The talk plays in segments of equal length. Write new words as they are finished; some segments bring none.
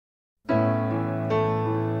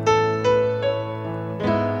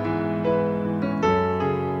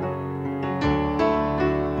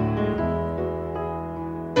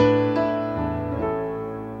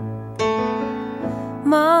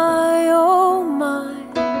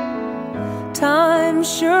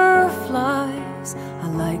sure flies. I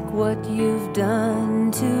like what you've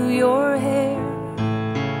done to your hair.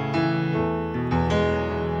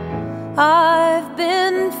 I've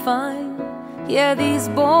been fine, yeah, these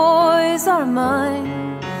boys are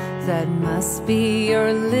mine. That must be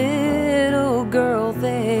your little girl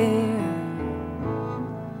there.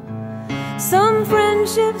 Some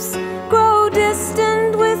friendships grow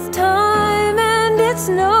distant with time, and it's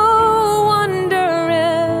no wonder,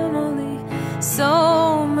 Emily,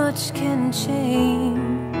 so much can change.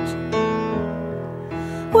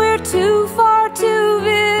 We're too far to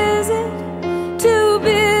visit, too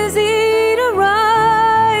busy to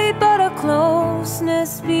write, but a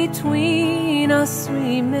closeness between us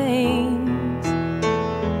remains.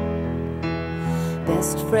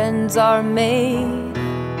 Best friends are made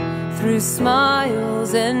through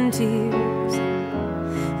smiles and tears,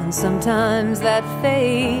 and sometimes that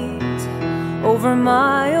fades over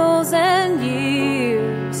miles and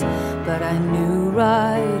years. But I knew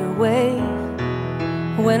right away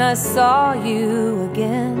when I saw you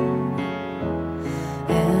again,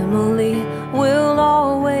 Emily, we'll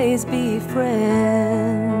always be friends.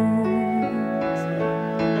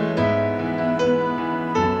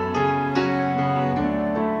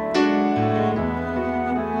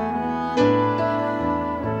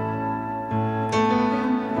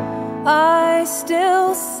 I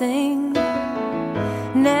still sing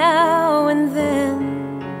now and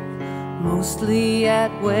then, mostly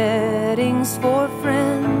at weddings for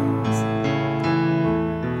friends.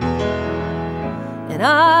 And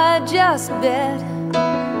I just bet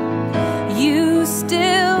you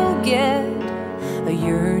still get a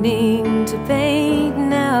yearning to paint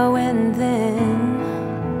now and then.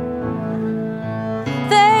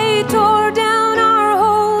 They tore down our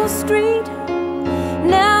whole street.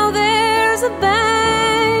 Now there's a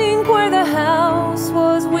bank where the house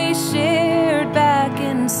was we shared back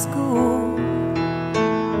in school.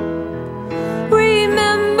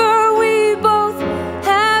 Remember, we both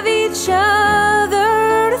have each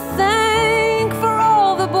other to thank for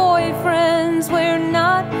all the boyfriends we're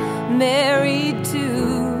not married to.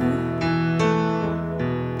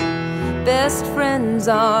 Best friends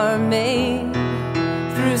are made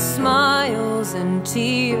through smiles and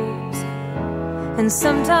tears, and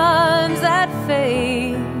sometimes that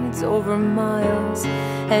fades over miles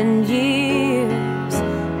and years.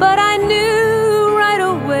 But I knew right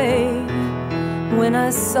away when I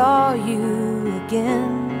saw you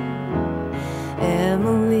again,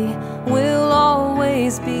 Emily, we'll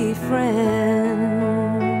always be friends.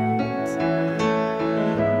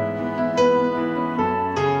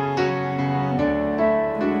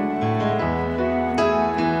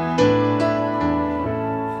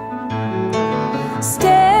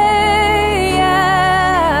 Stay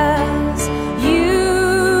as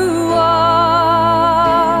you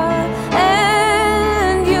are,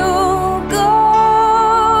 and you'll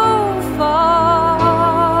go far.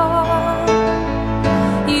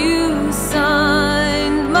 You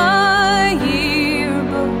signed my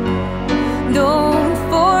yearbook, don't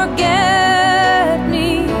forget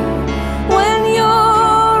me when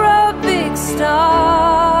you're a big star.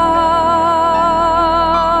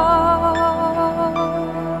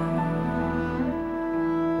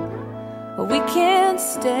 We can't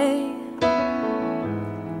stay,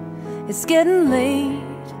 it's getting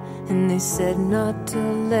late, and they said not to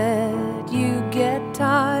let you get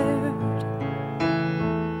tired.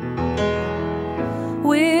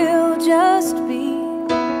 We'll just be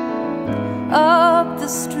up the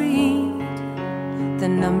street, the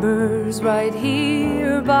number's right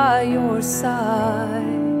here by your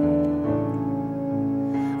side.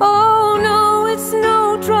 Oh no, it's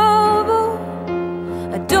no trouble,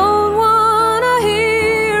 I don't want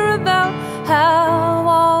how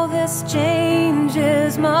all this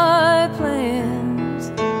changes my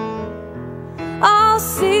plans. I'll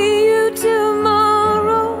see you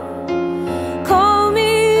tomorrow, call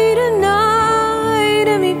me tonight,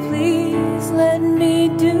 and me please let me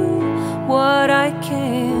do what I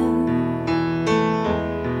can.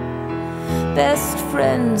 Best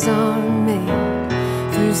friends are made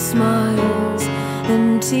through smiles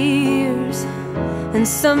and tears, and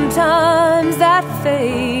sometimes that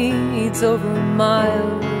fades over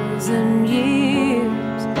miles and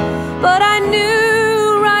years. But I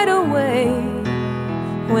knew right away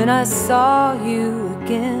when I saw you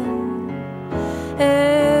again,